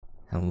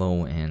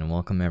Hello and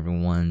welcome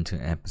everyone to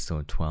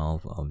episode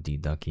 12 of the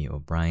Ducky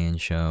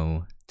Obrien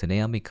Show. Today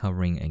I'll be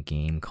covering a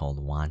game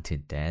called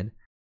Wanted Dead.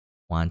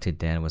 Wanted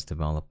Dead was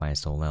developed by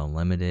Soleil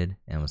Limited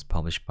and was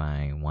published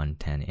by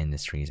 110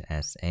 Industries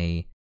SA.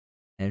 And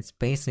it's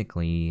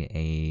basically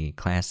a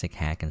classic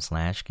hack and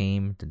slash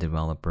game. The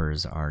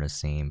developers are the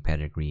same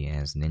pedigree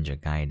as Ninja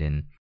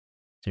Gaiden.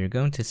 So you're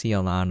going to see a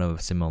lot of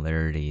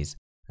similarities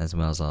as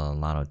well as a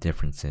lot of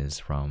differences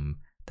from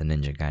the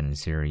Ninja Gaiden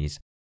series.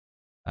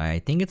 I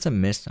think it's a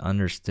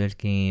misunderstood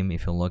game.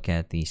 If you look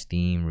at the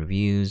Steam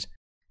reviews,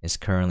 it's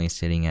currently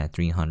sitting at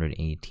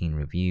 318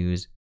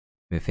 reviews,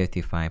 with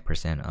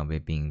 55% of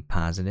it being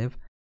positive.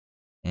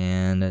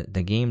 And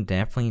the game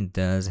definitely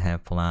does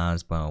have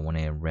flaws, but when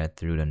I read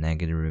through the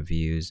negative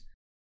reviews,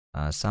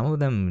 some of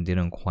them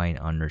didn't quite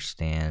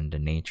understand the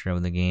nature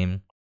of the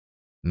game.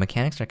 The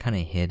mechanics are kind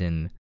of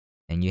hidden,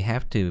 and you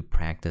have to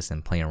practice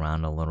and play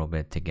around a little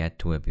bit to get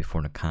to it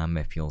before the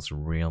combat feels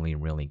really,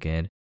 really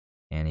good.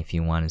 And if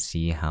you want to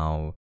see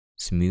how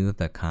smooth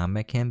the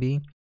combat can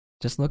be,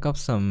 just look up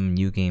some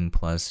New Game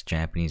Plus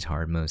Japanese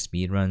hard mode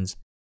speedruns,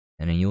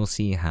 and then you'll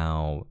see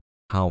how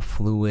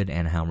fluid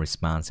and how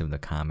responsive the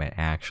combat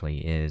actually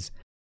is.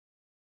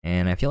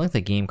 And I feel like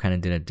the game kind of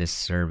did a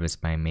disservice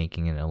by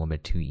making it a little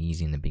bit too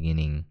easy in the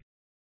beginning.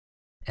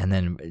 And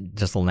then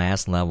just the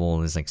last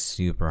level is like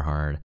super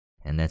hard,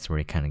 and that's where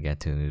you kind of get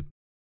to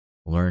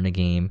learn the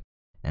game.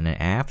 And then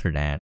after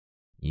that,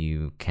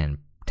 you can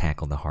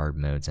tackle the hard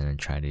modes and then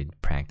try to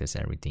practice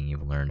everything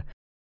you've learned.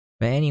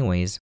 But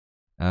anyways,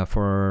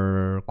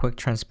 for quick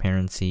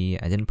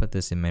transparency, I didn't put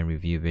this in my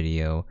review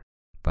video,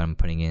 but I'm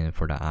putting it in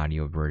for the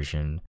audio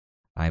version.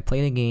 I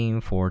played the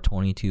game for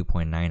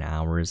 22.9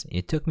 hours.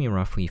 It took me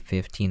roughly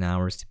 15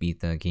 hours to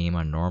beat the game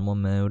on normal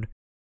mode,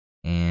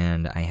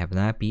 and I have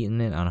not beaten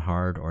it on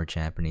hard or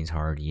Japanese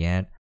hard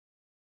yet.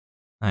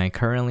 I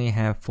currently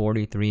have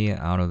 43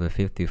 out of the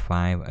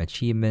 55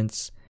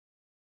 achievements,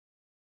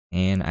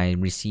 and I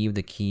received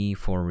the key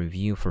for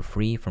review for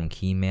free from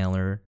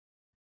Keymailer,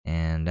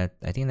 and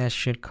I think that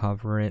should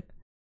cover it.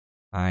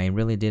 I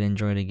really did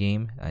enjoy the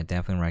game. I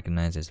definitely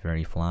recognize it's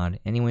very flawed.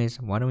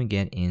 Anyways, why don't we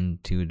get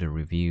into the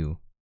review?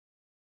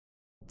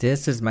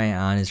 This is my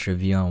honest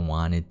review on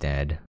Wanted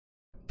Dead.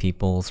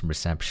 People's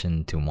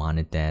reception to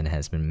Wanted Dead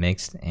has been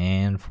mixed,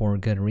 and for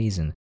good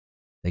reason.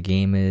 The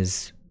game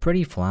is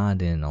pretty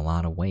flawed in a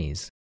lot of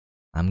ways.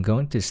 I'm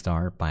going to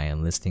start by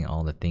listing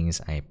all the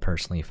things I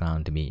personally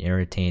found to be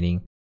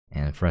irritating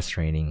and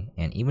frustrating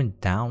and even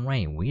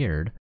downright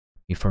weird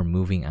before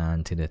moving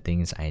on to the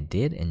things I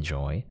did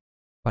enjoy.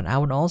 But I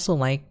would also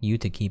like you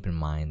to keep in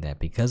mind that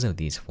because of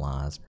these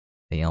flaws,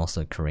 they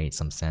also create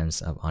some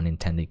sense of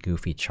unintended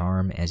goofy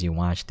charm as you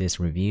watch this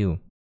review.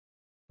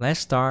 Let's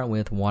start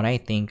with what I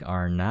think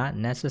are not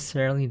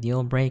necessarily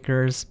deal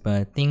breakers,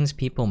 but things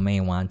people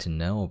may want to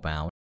know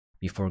about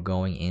before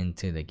going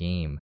into the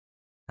game.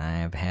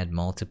 I've had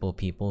multiple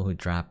people who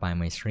dropped by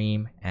my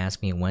stream,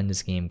 ask me when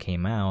this game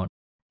came out,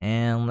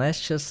 and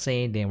let's just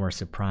say they were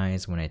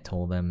surprised when I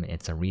told them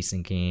it's a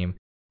recent game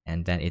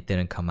and that it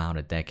didn't come out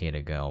a decade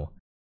ago.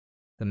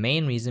 The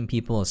main reason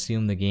people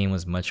assumed the game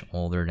was much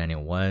older than it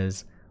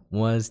was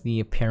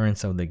the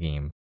appearance of the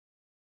game.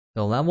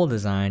 The level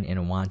design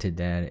in Wanted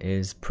Dead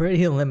is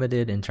pretty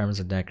limited in terms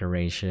of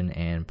decoration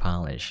and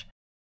polish.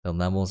 The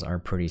levels are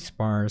pretty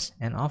sparse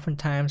and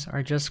oftentimes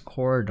are just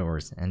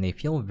corridors, and they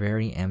feel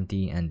very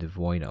empty and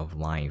devoid of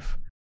life.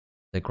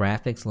 The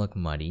graphics look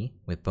muddy,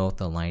 with both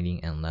the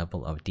lighting and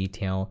level of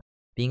detail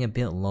being a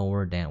bit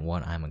lower than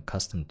what I'm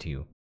accustomed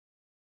to.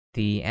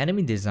 The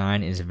enemy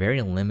design is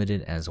very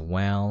limited as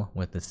well,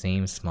 with the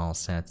same small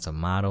sets of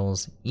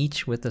models,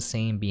 each with the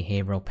same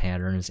behavioral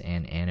patterns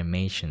and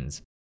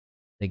animations.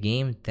 The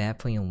game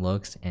definitely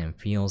looks and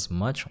feels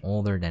much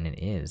older than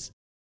it is.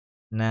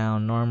 Now,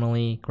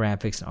 normally,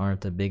 graphics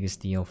aren't the biggest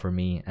deal for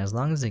me as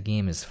long as the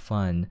game is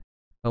fun,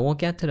 but we'll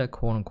get to the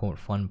quote-unquote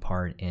fun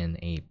part in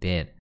a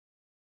bit.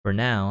 For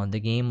now, the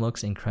game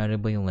looks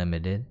incredibly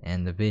limited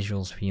and the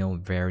visuals feel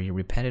very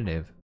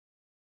repetitive.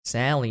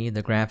 Sadly,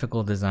 the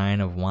graphical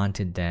design of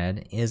Wanted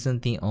Dead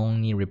isn't the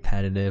only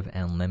repetitive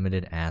and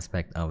limited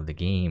aspect of the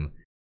game.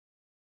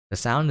 The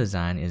sound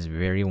design is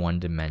very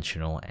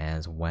one-dimensional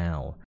as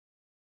well.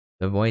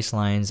 The voice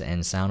lines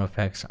and sound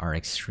effects are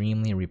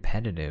extremely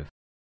repetitive.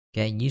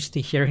 Get used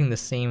to hearing the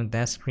same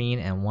death screen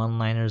and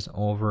one-liners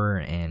over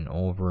and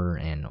over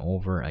and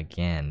over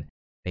again.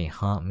 They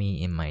haunt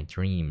me in my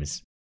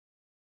dreams.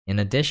 In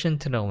addition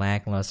to the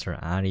lackluster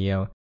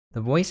audio,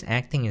 the voice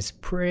acting is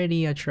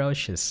pretty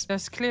atrocious.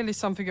 There's clearly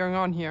something going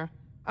on here.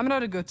 I'm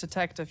not a good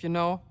detective, you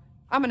know.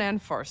 I'm an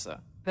enforcer.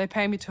 They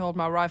pay me to hold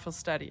my rifle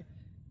steady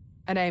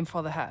and aim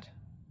for the head.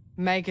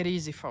 Make it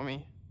easy for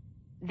me.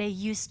 They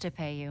used to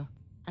pay you,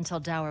 until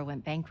Dower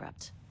went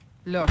bankrupt.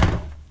 Look,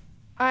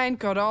 I ain't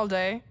got all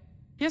day.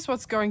 Here's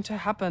what's going to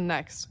happen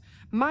next.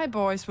 My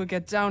boys will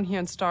get down here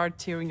and start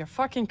tearing your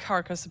fucking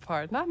carcass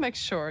apart, and I'll make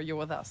sure you're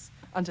with us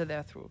until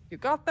they're through. You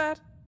got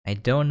that? I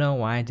don't know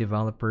why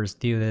developers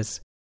do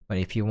this, but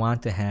if you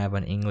want to have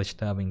an English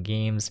dub in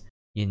games,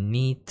 you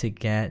need to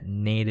get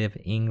native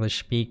English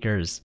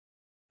speakers.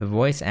 The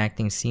voice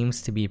acting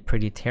seems to be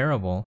pretty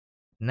terrible,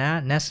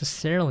 not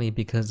necessarily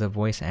because the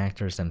voice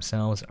actors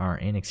themselves are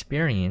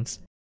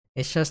inexperienced,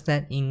 it's just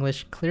that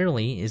English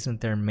clearly isn't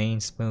their main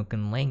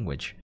spoken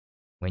language.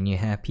 When you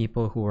have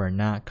people who are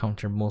not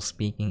comfortable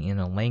speaking in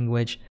a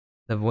language,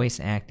 the voice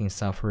acting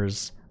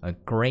suffers a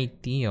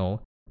great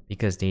deal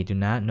because they do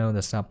not know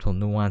the subtle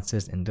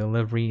nuances and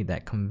delivery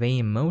that convey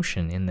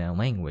emotion in that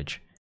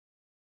language.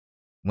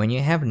 When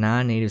you have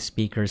non-native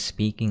speakers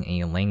speaking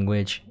a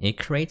language, it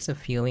creates a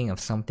feeling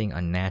of something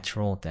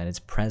unnatural that is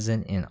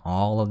present in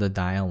all of the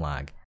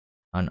dialogue,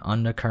 an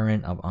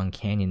undercurrent of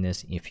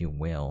uncanniness, if you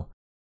will.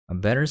 A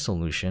better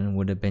solution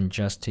would have been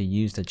just to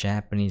use the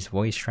Japanese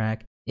voice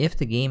track if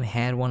the game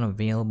had one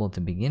available to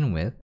begin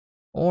with,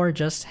 or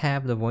just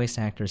have the voice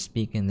actors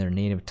speak in their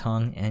native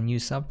tongue and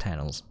use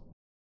subtitles.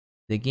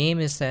 The game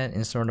is set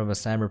in sort of a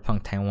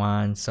cyberpunk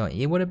Taiwan, so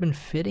it would have been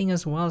fitting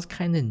as well as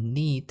kind of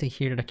neat to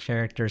hear the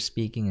characters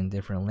speaking in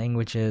different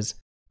languages,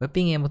 but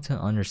being able to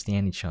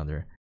understand each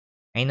other.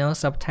 I know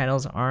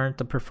subtitles aren't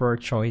the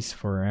preferred choice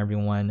for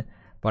everyone,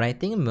 but I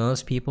think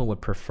most people would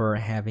prefer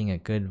having a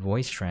good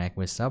voice track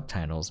with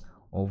subtitles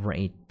over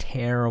a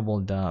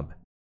terrible dub.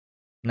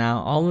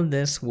 Now, all of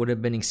this would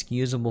have been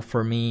excusable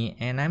for me,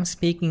 and I'm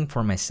speaking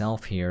for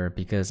myself here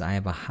because I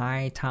have a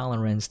high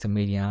tolerance to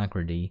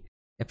mediocrity,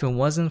 if it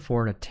wasn't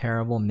for the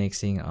terrible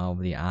mixing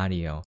of the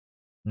audio.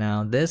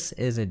 Now, this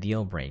is a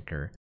deal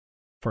breaker.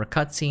 For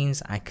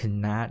cutscenes, I could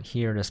not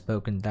hear the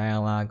spoken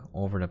dialogue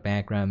over the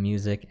background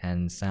music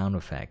and sound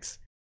effects.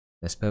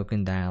 The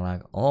spoken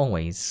dialogue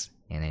always,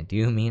 and I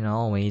do mean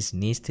always,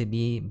 needs to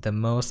be the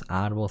most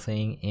audible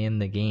thing in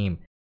the game.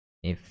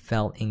 It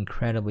felt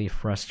incredibly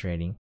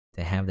frustrating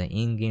to have the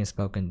in-game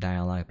spoken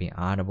dialogue be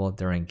audible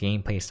during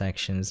gameplay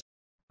sections,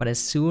 but as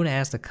soon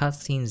as the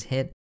cutscenes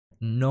hit,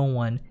 no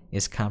one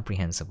is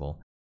comprehensible.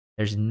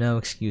 There's no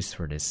excuse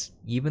for this.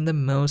 Even the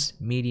most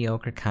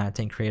mediocre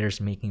content creators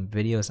making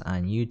videos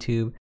on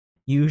YouTube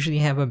usually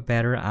have a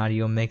better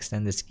audio mix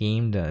than this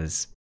game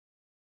does.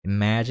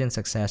 Imagine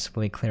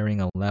successfully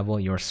clearing a level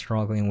you're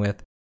struggling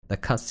with, the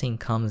cutscene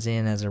comes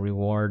in as a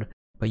reward,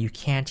 but you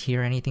can't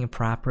hear anything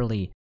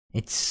properly.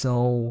 It's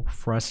so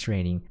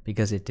frustrating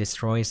because it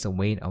destroys the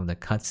weight of the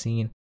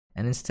cutscene,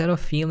 and instead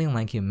of feeling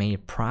like you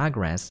made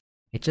progress,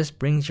 it just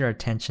brings your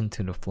attention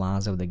to the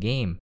flaws of the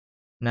game.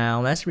 Now,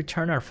 let's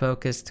return our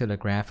focus to the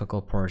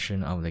graphical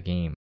portion of the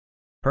game.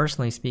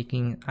 Personally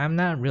speaking, I'm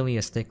not really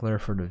a stickler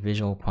for the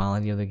visual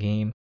quality of the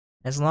game,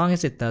 as long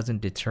as it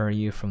doesn't deter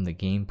you from the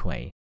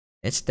gameplay.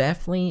 It's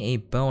definitely a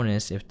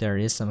bonus if there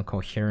is some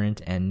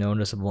coherent and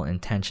noticeable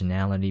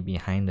intentionality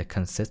behind the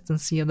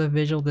consistency of the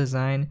visual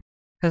design,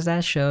 because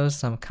that shows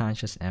some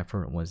conscious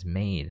effort was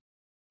made.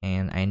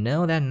 And I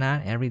know that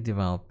not every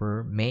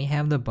developer may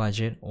have the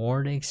budget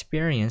or the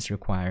experience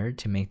required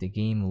to make the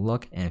game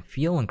look and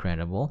feel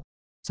incredible,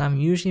 so I'm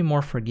usually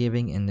more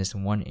forgiving in this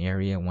one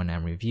area when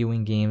I'm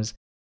reviewing games,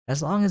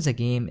 as long as the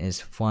game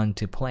is fun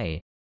to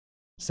play.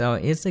 So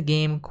is the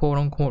game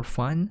quote-unquote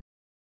fun?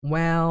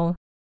 Well,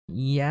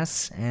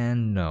 yes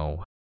and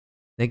no.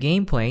 The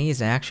gameplay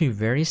is actually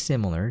very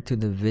similar to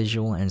the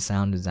visual and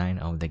sound design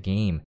of the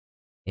game.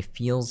 It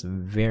feels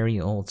very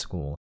old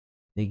school.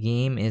 The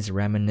game is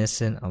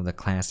reminiscent of the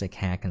classic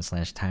hack and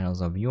slash titles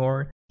of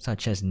yore,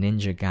 such as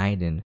Ninja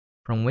Gaiden,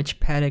 from which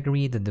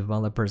pedigree the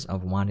developers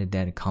of Wanted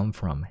Dead come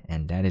from,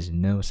 and that is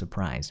no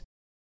surprise.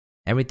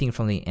 Everything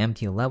from the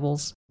empty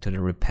levels, to the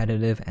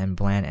repetitive and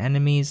bland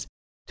enemies,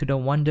 to the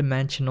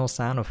one-dimensional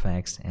sound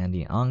effects and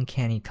the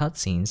uncanny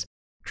cutscenes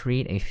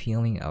create a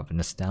feeling of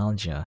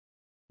nostalgia.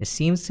 It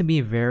seems to be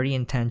very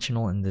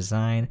intentional in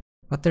design,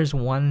 but there's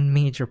one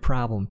major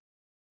problem.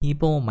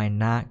 People might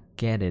not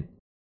get it.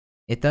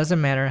 It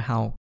doesn't matter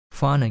how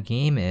fun a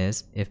game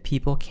is if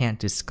people can't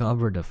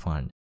discover the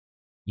fun.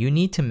 You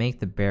need to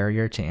make the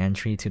barrier to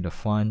entry to the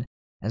fun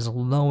as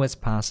low as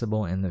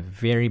possible in the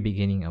very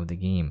beginning of the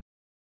game.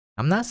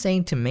 I'm not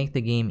saying to make the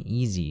game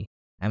easy,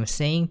 I'm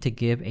saying to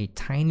give a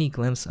tiny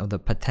glimpse of the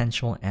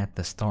potential at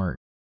the start.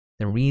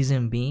 The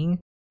reason being,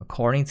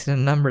 according to the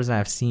numbers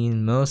I've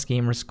seen, most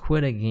gamers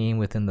quit a game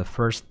within the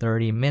first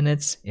 30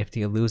 minutes if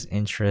they lose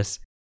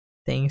interest,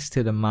 thanks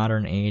to the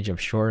modern age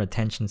of short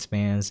attention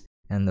spans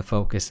and the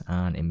focus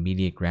on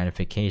immediate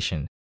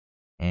gratification.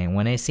 And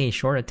when I say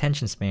short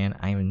attention span,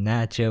 I'm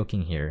not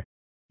joking here.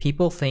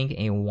 People think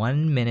a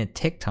 1-minute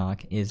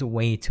TikTok is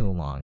way too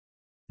long.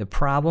 The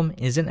problem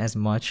isn't as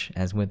much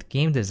as with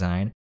game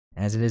design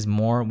as it is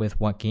more with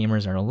what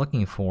gamers are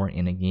looking for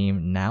in a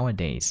game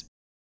nowadays.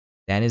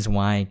 That is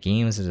why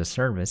games as a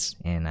service,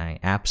 and I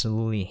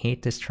absolutely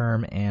hate this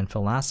term and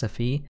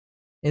philosophy,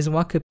 is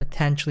what could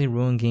potentially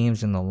ruin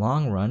games in the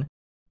long run,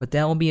 but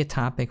that will be a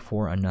topic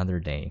for another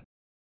day.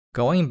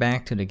 Going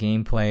back to the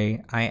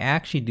gameplay, I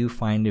actually do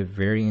find it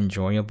very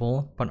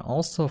enjoyable, but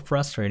also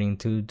frustrating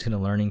due to the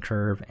learning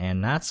curve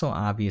and not so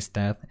obvious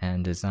depth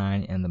and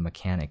design in the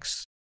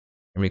mechanics.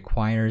 It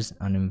requires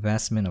an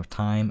investment of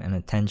time and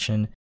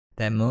attention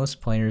that most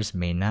players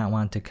may not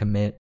want to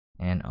commit,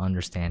 and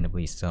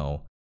understandably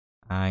so.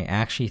 I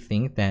actually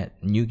think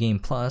that New Game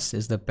Plus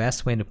is the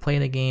best way to play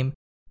the game,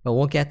 but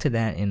we'll get to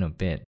that in a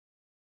bit.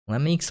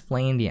 Let me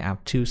explain the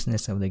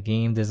obtuseness of the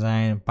game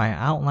design by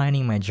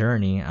outlining my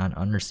journey on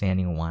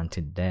understanding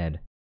Wanted Dead.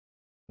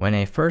 When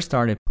I first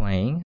started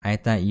playing, I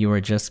thought you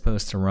were just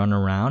supposed to run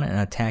around and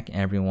attack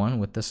everyone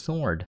with the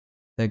sword.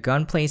 The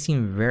gunplay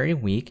seemed very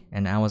weak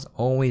and I was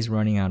always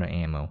running out of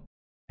ammo.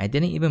 I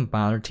didn't even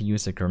bother to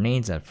use the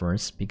grenades at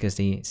first because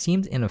they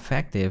seemed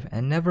ineffective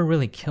and never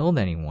really killed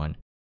anyone,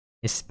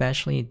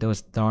 especially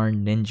those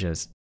darn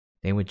ninjas.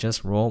 They would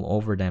just roll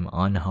over them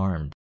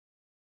unharmed.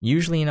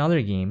 Usually in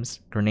other games,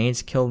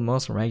 grenades killed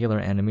most regular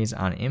enemies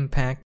on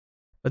impact,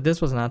 but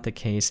this was not the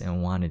case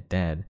in Wanted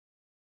Dead.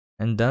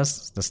 And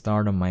thus the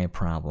start of my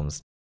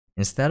problems.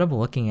 Instead of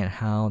looking at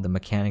how the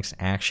mechanics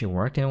actually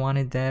worked in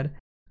Wanted Dead,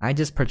 I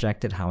just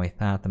projected how I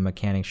thought the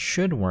mechanics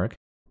should work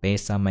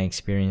based on my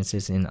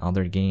experiences in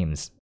other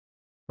games.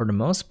 For the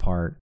most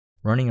part,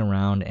 running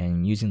around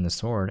and using the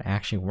sword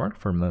actually worked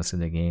for most of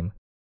the game.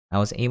 I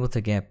was able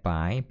to get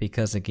by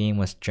because the game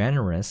was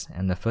generous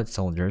and the foot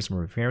soldiers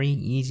were very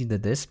easy to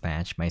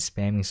dispatch by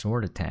spamming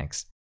sword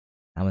attacks.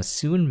 I was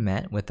soon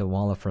met with a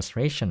wall of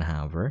frustration,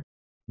 however.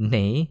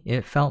 Nay,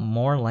 it felt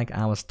more like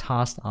I was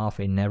tossed off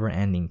a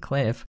never-ending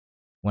cliff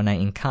when I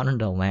encountered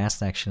the last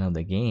section of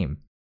the game.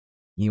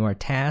 You are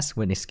tasked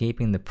with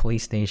escaping the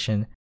police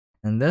station,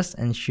 and thus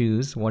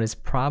ensues what is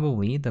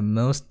probably the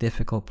most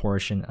difficult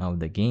portion of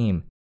the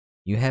game.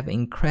 You have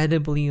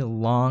incredibly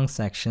long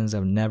sections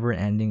of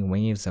never-ending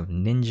waves of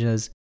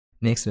ninjas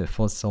mixed with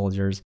foot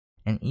soldiers,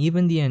 and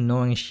even the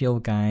annoying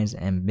shield guys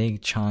and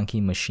big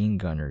chonky machine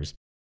gunners.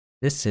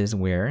 This is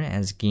where,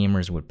 as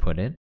gamers would put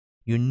it,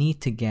 you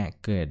need to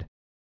get good.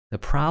 The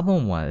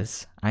problem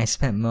was, I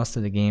spent most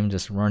of the game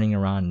just running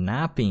around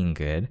not being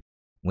good,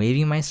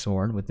 waving my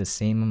sword with the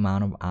same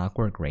amount of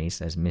awkward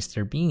grace as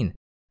Mr. Bean.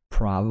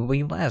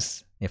 Probably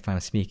less, if I'm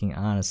speaking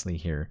honestly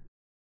here.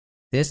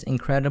 This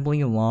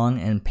incredibly long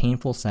and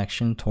painful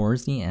section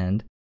towards the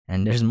end,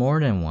 and there's more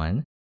than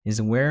one,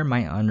 is where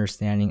my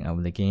understanding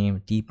of the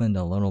game deepened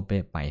a little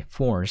bit by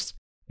force,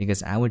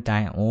 because I would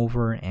die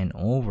over and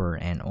over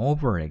and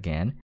over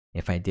again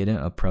if I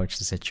didn't approach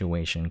the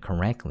situation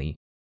correctly.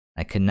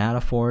 I could not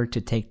afford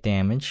to take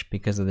damage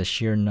because of the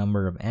sheer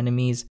number of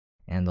enemies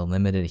and the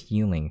limited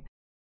healing.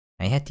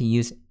 I had to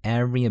use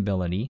every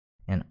ability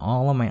and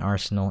all of my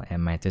arsenal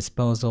at my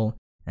disposal,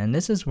 and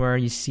this is where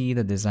you see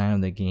the design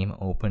of the game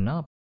open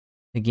up.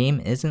 The game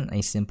isn't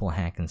a simple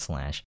hack and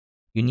slash.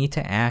 You need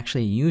to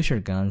actually use your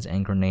guns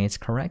and grenades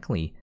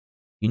correctly.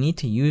 You need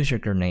to use your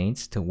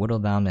grenades to whittle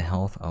down the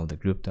health of the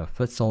group of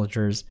foot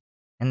soldiers,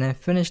 and then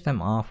finish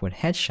them off with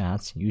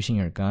headshots using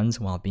your guns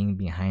while being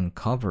behind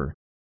cover.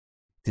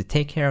 To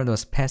take care of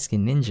those pesky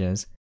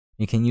ninjas,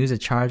 you can use a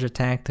charge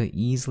attack to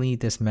easily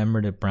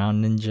dismember the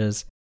brown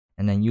ninjas,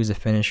 and then use a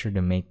finisher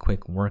to make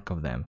quick work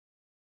of them.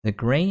 The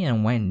gray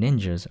and white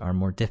ninjas are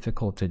more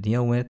difficult to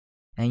deal with,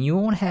 and you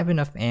won't have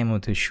enough ammo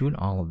to shoot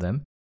all of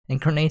them, and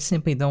grenades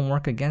simply don't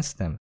work against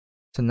them.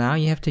 So now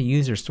you have to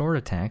use your sword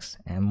attacks,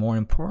 and more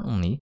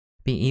importantly,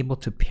 be able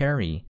to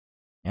parry.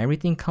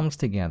 Everything comes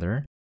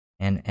together,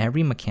 and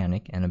every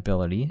mechanic and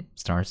ability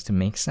starts to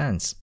make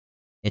sense.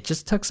 It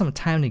just took some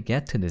time to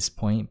get to this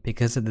point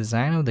because the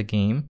design of the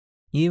game,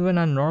 even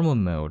on normal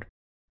mode,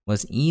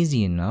 was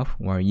easy enough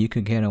where you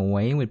could get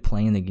away with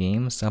playing the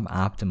game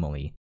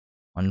suboptimally.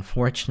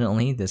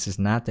 Unfortunately, this is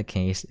not the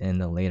case in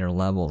the later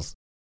levels.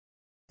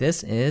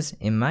 This is,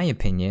 in my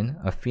opinion,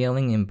 a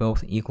failing in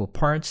both equal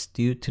parts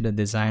due to the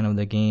design of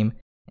the game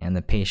and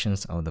the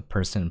patience of the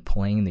person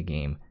playing the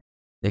game.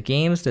 The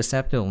game's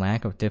deceptive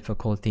lack of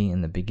difficulty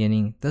in the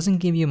beginning doesn't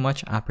give you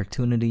much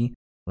opportunity,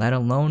 let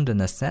alone the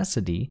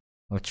necessity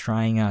of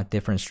trying out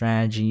different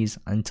strategies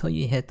until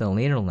you hit the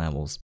later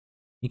levels.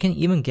 You can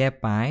even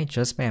get by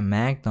just by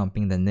mag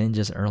dumping the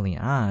ninjas early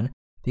on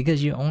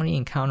because you only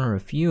encounter a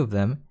few of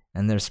them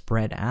and they're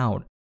spread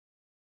out.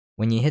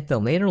 When you hit the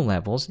later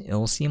levels, it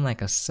will seem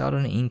like a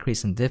sudden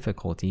increase in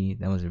difficulty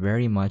that was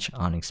very much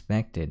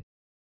unexpected.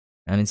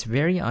 And it's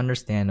very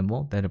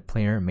understandable that a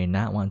player may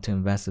not want to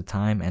invest the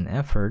time and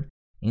effort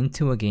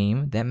into a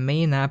game that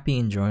may not be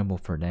enjoyable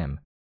for them.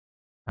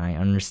 I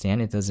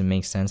understand it doesn't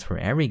make sense for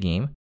every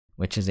game,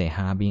 which is a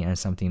hobby and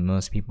something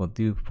most people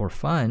do for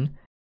fun,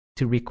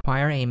 to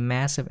require a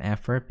massive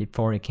effort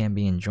before it can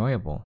be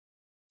enjoyable.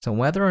 So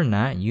whether or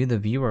not you, the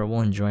viewer,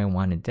 will enjoy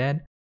Wanted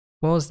Dead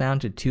boils down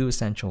to two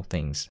essential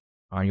things.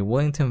 Are you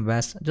willing to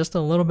invest just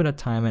a little bit of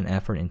time and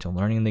effort into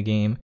learning the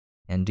game?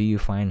 And do you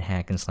find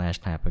hack and slash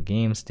type of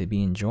games to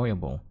be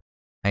enjoyable?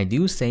 I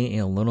do say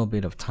a little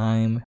bit of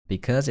time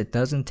because it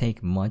doesn't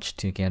take much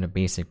to get a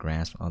basic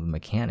grasp of the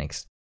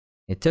mechanics.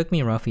 It took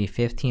me roughly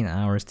 15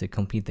 hours to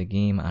complete the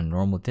game on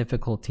normal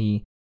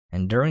difficulty,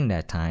 and during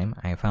that time,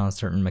 I found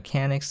certain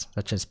mechanics,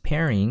 such as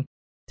parrying,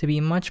 to be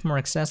much more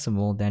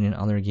accessible than in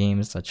other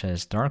games such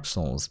as Dark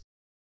Souls.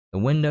 The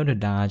window to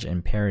dodge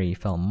and parry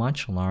felt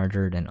much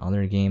larger than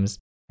other games,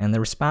 and the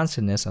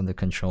responsiveness of the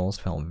controls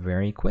felt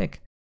very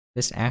quick.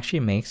 This actually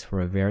makes for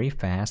a very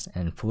fast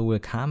and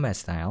fluid combat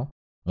style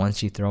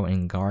once you throw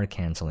in guard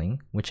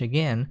cancelling, which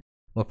again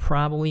will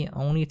probably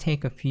only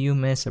take a few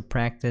minutes of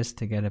practice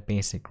to get a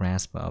basic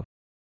grasp of.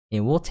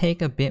 It will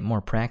take a bit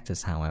more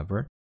practice,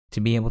 however, to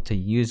be able to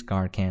use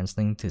guard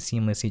canceling to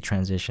seamlessly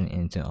transition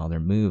into other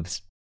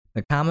moves.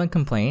 The common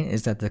complaint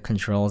is that the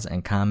controls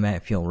and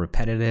combat feel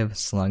repetitive,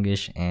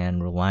 sluggish,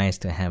 and relies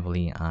too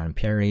heavily on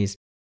parries,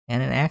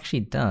 and it actually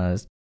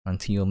does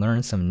until you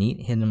learn some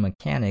neat hidden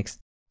mechanics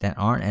that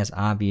aren't as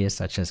obvious,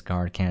 such as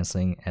guard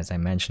canceling as I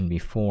mentioned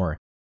before.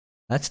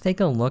 Let's take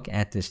a look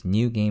at this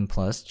New Game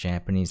Plus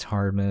Japanese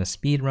hard mode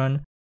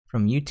speedrun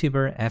from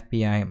YouTuber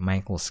FBI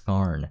Michael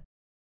Scarn.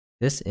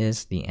 This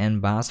is the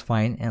end boss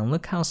fight, and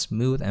look how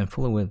smooth and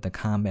fluid the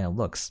combat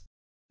looks.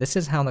 This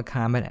is how the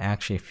combat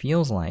actually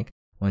feels like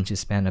once you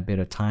spend a bit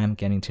of time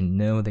getting to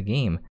know the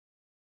game.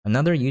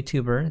 Another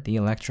YouTuber, The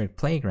Electric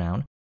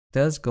Playground,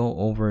 does go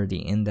over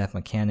the in-depth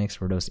mechanics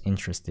for those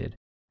interested.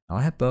 I'll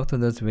have both of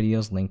those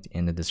videos linked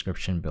in the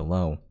description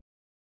below.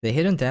 The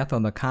hidden depth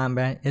of the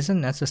combat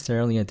isn't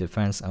necessarily a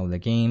defense of the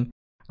game.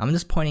 I'm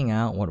just pointing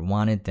out what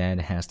Wanted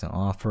Dead has to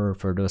offer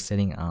for those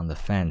sitting on the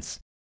fence.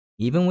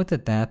 Even with the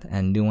depth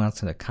and nuance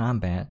to the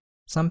combat,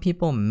 some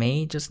people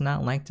may just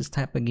not like this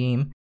type of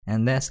game,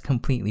 and that's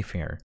completely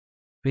fair.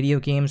 Video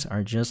games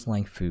are just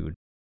like food.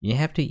 You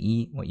have to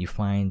eat what you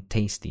find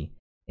tasty.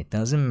 It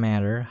doesn't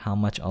matter how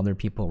much other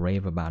people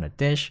rave about a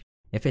dish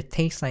if it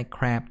tastes like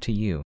crap to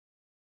you.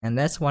 And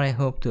that's what I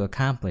hope to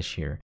accomplish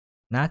here.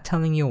 Not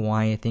telling you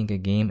why I think a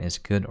game is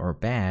good or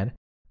bad,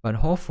 but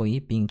hopefully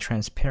being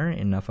transparent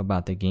enough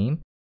about the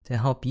game to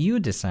help you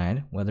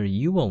decide whether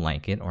you will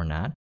like it or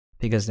not,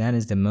 because that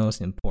is the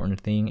most important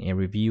thing a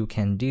review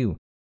can do.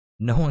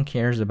 No one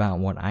cares about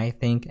what I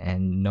think,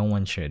 and no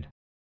one should.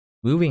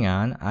 Moving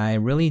on, I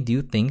really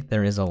do think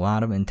there is a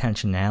lot of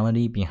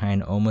intentionality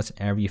behind almost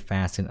every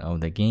facet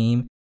of the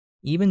game,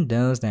 even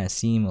those that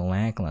seem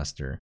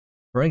lackluster.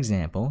 For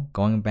example,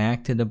 going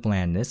back to the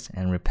blandness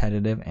and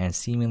repetitive and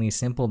seemingly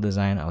simple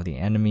design of the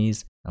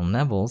enemies and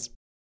levels,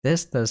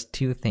 this does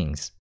two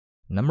things.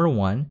 Number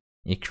one,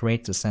 it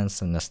creates a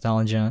sense of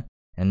nostalgia,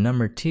 and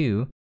number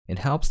two, it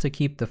helps to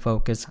keep the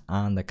focus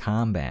on the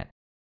combat.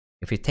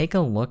 If you take a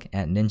look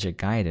at Ninja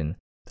Gaiden,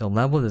 the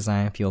level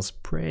design feels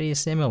pretty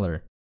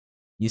similar.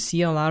 You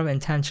see a lot of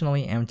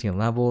intentionally empty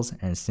levels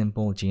and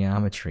simple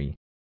geometry,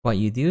 but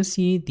you do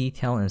see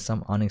detail in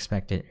some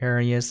unexpected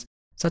areas,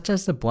 such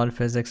as the blood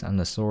physics on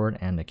the sword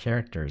and the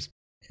characters.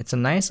 It's a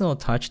nice little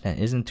touch that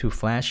isn't too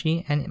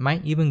flashy, and it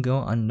might even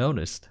go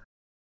unnoticed.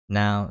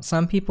 Now,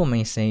 some people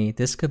may say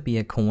this could be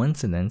a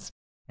coincidence,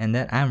 and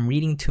that I'm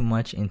reading too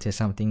much into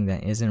something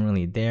that isn't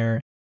really there,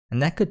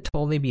 and that could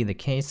totally be the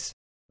case,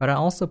 but I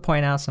also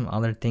point out some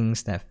other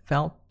things that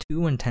felt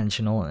too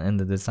intentional in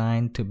the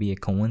design to be a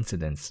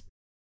coincidence.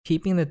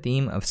 Keeping the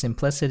theme of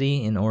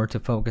simplicity in order to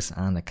focus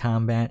on the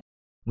combat,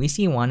 we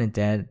see Wanted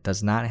Dead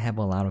does not have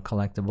a lot of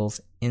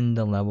collectibles in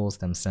the levels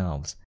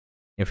themselves.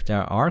 If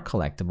there are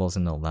collectibles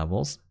in the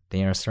levels,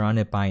 they are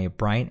surrounded by a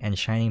bright and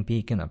shining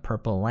beacon of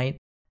purple light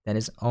that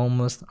is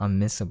almost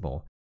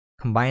unmissable.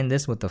 Combine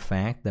this with the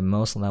fact that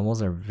most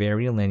levels are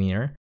very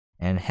linear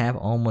and have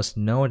almost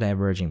no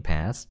diverging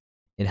paths,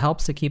 it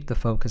helps to keep the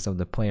focus of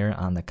the player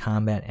on the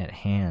combat at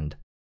hand.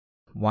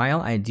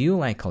 While I do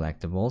like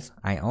collectibles,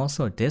 I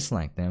also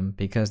dislike them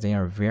because they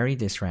are very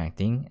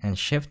distracting and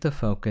shift the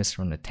focus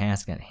from the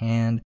task at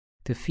hand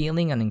to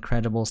feeling an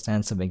incredible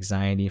sense of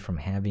anxiety from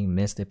having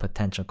missed a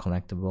potential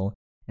collectible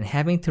and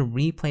having to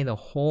replay the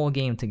whole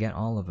game to get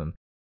all of them.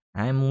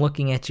 I'm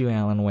looking at you,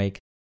 Alan Wake.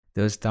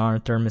 Those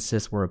darn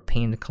thermoses were a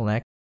pain to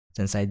collect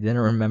since I didn't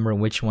remember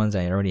which ones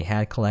I already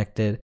had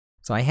collected,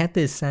 so I had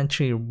to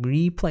essentially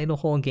replay the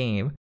whole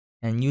game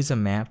and use a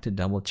map to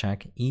double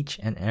check each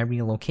and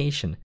every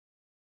location.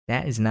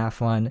 That is not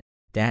fun,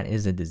 that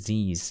is a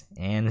disease,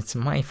 and it's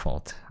my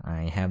fault.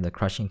 I have the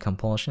crushing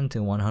compulsion to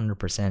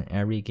 100%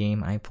 every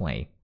game I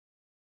play.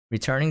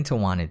 Returning to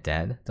Wanted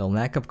Dead, the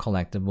lack of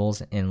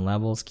collectibles in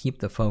levels keep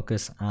the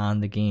focus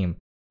on the game,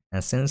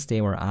 and since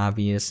they were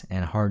obvious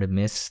and hard to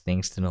miss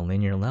thanks to the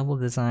linear level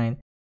design,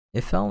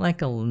 it felt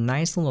like a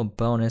nice little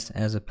bonus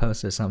as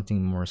opposed to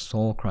something more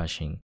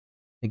soul-crushing.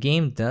 The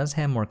game does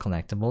have more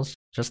collectibles,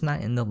 just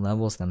not in the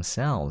levels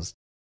themselves.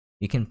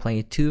 You can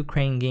play 2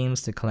 crane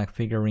games to collect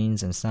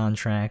figurines and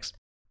soundtracks,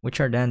 which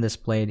are then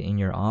displayed in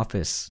your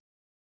office.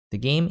 The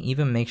game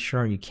even makes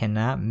sure you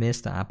cannot miss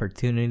the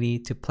opportunity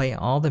to play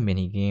all the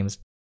minigames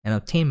and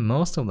obtain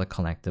most of the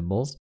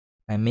collectibles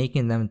by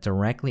making them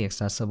directly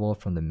accessible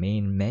from the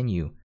main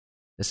menu.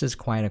 This is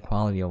quite a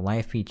quality of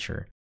life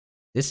feature.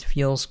 This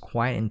feels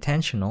quite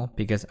intentional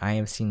because I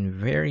have seen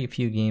very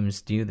few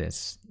games do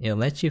this. It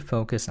lets you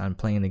focus on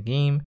playing the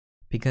game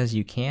because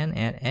you can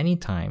at any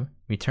time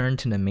return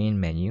to the main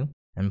menu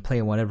and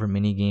play whatever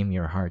minigame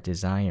your heart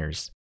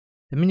desires.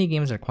 The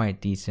minigames are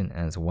quite decent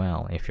as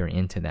well if you're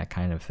into that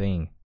kind of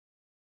thing.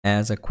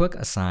 As a quick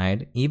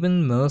aside,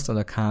 even most of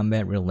the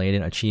combat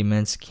related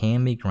achievements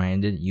can be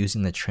grinded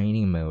using the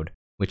training mode,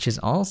 which is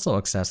also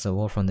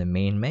accessible from the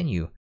main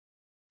menu.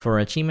 For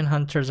achievement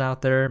hunters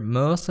out there,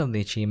 most of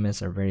the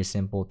achievements are very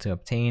simple to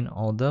obtain,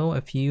 although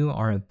a few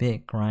are a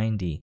bit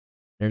grindy.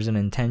 there's an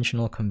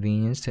intentional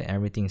convenience to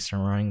everything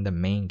surrounding the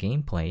main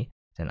gameplay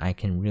that I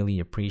can really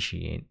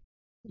appreciate.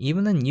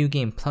 Even the New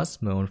Game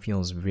Plus mode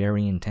feels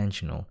very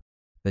intentional.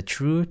 The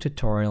true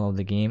tutorial of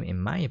the game, in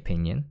my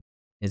opinion,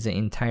 is the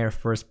entire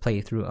first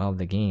playthrough of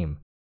the game.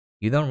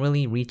 You don't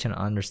really reach an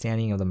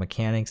understanding of the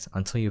mechanics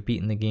until you've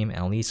beaten the game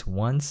at least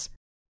once,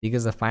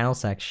 because the final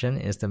section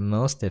is the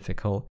most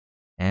difficult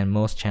and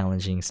most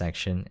challenging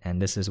section,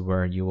 and this is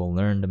where you will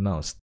learn the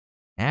most.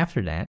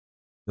 After that,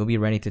 you'll be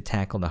ready to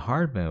tackle the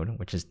hard mode,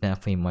 which is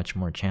definitely much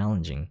more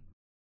challenging.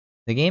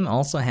 The game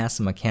also has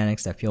some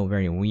mechanics that feel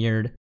very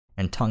weird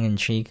and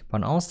tongue-in-cheek,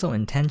 but also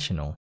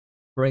intentional.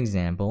 For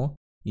example,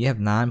 you have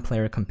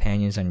non-player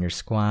companions on your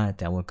squad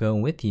that will go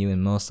with you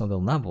in most of the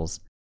levels.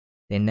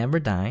 They never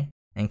die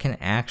and can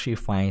actually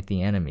fight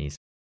the enemies.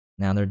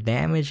 Now, their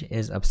damage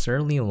is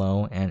absurdly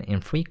low and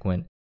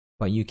infrequent,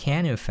 but you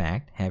can in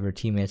fact have your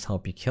teammates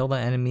help you kill the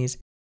enemies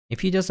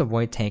if you just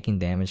avoid taking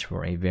damage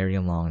for a very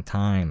long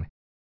time.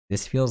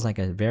 This feels like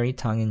a very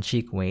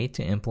tongue-in-cheek way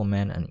to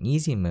implement an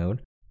easy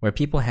mode where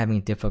people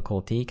having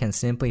difficulty can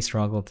simply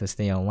struggle to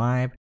stay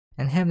alive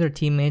and have their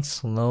teammates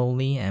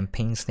slowly and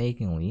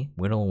painstakingly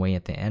whittle away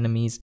at the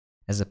enemies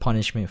as a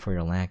punishment for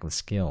your lack of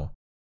skill.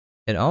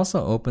 It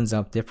also opens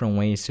up different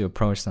ways to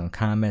approach some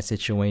combat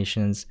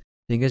situations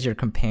because your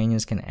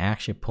companions can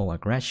actually pull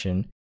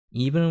aggression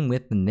even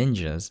with the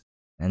ninjas,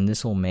 and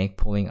this will make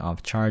pulling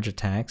off charge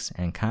attacks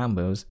and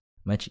combos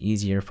much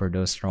easier for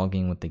those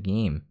struggling with the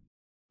game.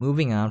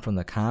 Moving on from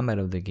the combat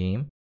of the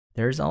game,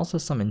 there is also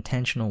some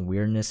intentional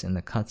weirdness in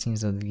the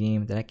cutscenes of the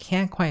game that I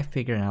can't quite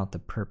figure out the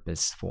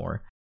purpose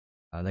for.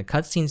 The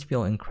cutscenes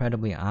feel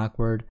incredibly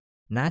awkward,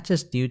 not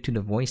just due to the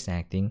voice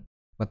acting,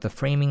 but the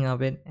framing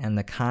of it and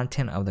the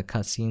content of the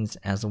cutscenes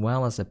as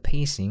well as the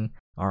pacing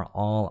are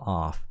all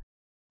off.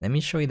 Let me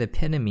show you the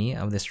epitome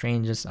of the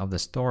strangeness of the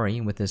story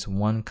with this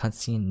one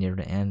cutscene near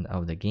the end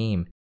of the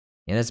game.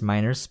 It has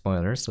minor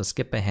spoilers, so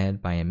skip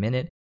ahead by a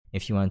minute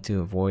if you want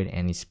to avoid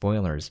any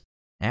spoilers.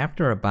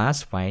 After a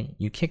boss fight,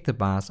 you kick the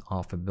boss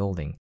off a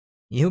building.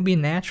 It would be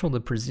natural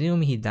to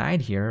presume he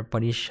died here,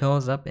 but he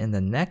shows up in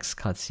the next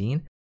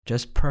cutscene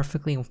just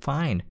perfectly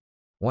fine.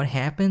 What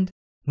happened?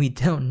 We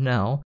don't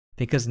know,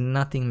 because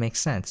nothing makes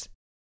sense.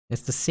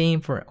 It's the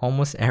same for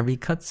almost every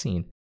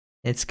cutscene.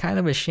 It's kind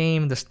of a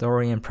shame the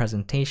story and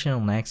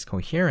presentation lacks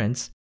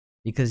coherence,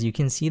 because you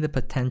can see the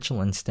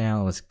potential and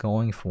style it's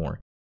going for.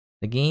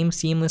 The game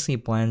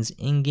seamlessly blends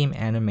in-game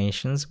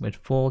animations with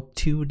full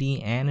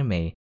 2D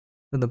anime,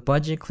 so the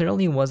budget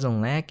clearly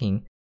wasn't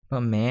lacking,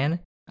 but man,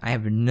 I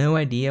have no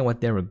idea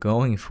what they were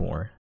going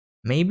for.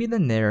 Maybe the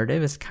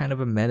narrative is kind of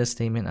a meta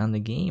statement on the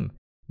game.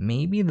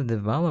 Maybe the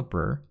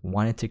developer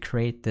wanted to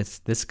create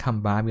this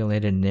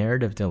discombobulated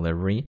narrative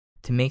delivery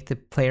to make the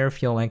player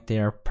feel like they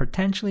are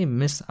potentially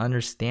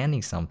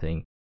misunderstanding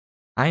something.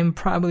 I'm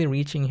probably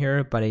reaching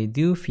here, but I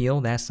do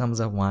feel that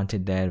sums up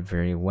Wanted Dead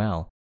very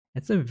well.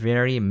 It's a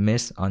very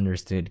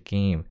misunderstood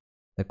game.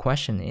 The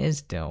question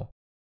is though,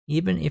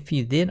 even if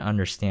you did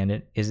understand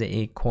it, is it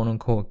a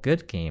quote-unquote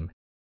good game?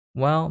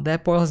 Well,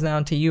 that boils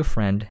down to you,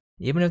 friend.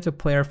 Even if the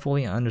player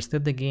fully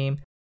understood the game,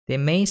 they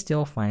may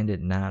still find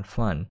it not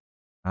fun.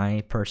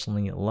 I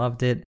personally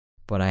loved it,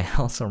 but I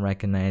also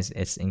recognize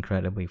it's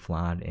incredibly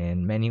flawed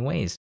in many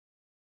ways.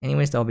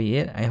 Anyways, that'll be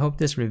it. I hope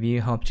this review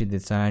helped you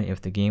decide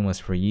if the game was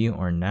for you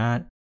or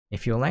not.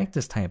 If you like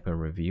this type of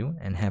review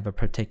and have a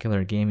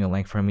particular game you'd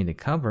like for me to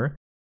cover,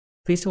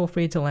 please feel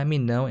free to let me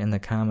know in the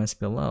comments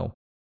below.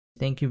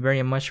 Thank you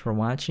very much for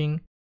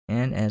watching,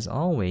 and as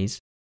always,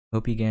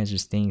 hope you guys are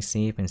staying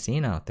safe and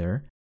sane out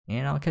there,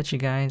 and I'll catch you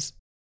guys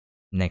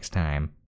next time.